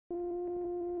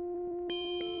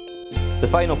The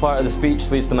final part of the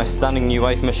speech leads to my stunning new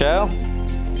wife, Michelle.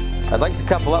 I'd like to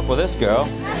couple up with this girl.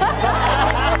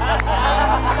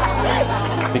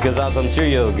 Because as I'm sure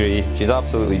you'll agree, she's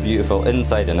absolutely beautiful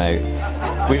inside and out.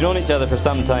 We've known each other for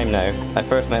some time now. I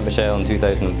first met Michelle in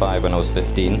 2005 when I was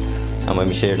 15 and when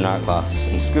we shared an art class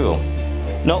in school.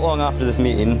 Not long after this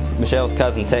meeting, Michelle's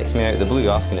cousin texted me out of the blue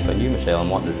asking if I knew Michelle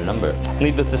and wanted her number.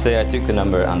 Needless to say, I took the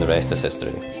number and the rest is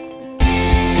history.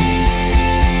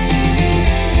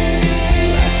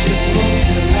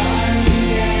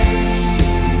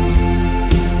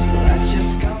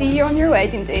 See you on your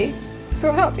wedding day,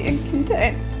 so happy and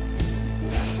content.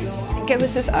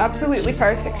 Gillis is absolutely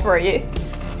perfect for you.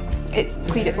 It's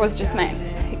clear it was just meant.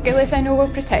 Gillis, I know, will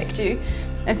protect you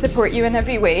and support you in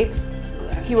every way.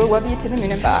 He will love you to the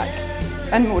moon and back,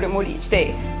 and more each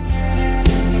day.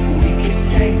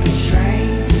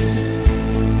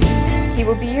 He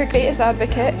will be your greatest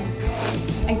advocate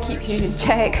and keep you in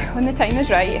check when the time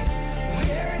is right.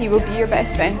 He will be your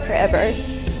best friend forever.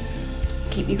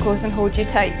 Keep you close and hold you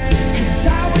tight.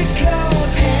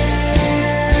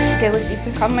 Gillis, you've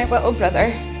become my little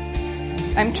brother.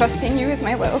 I'm trusting you with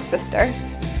my little sister.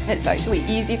 It's actually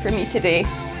easy for me today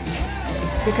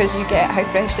because you get how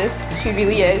precious she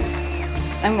really is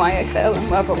and why I fell in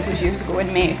love all those years ago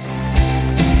in May.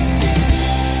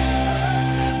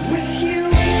 With you.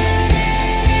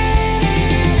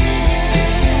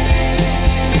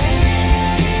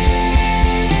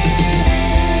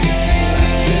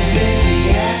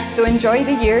 So enjoy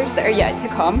the years that are yet to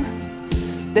come.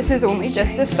 This is only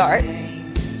just the start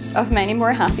of many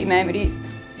more happy memories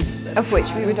of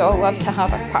which we would all love to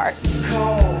have a part.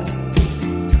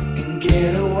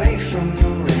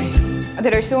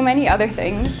 There are so many other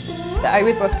things that I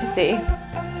would love to say,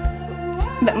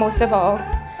 but most of all,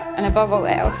 and above all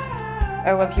else,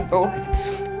 I love you both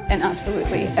in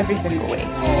absolutely every single way.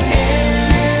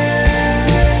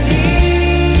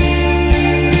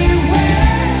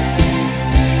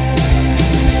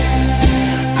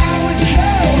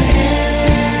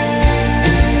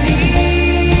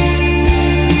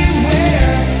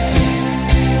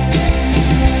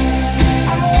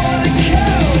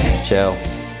 Michelle,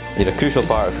 you're a crucial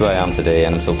part of who I am today,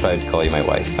 and I'm so proud to call you my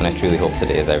wife, and I truly hope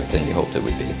today is everything you hoped it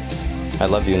would be. I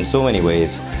love you in so many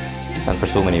ways and for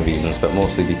so many reasons, but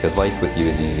mostly because life with you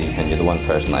is easy and you're the one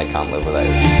person I can't live without.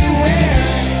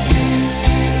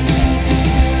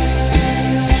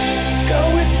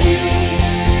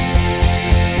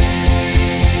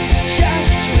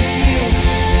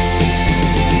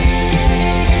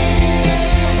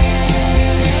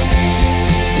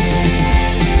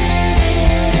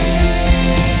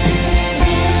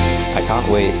 I can't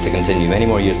wait to continue many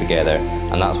more years together,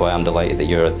 and that's why I'm delighted that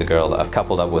you're the girl that I've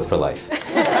coupled up with for life.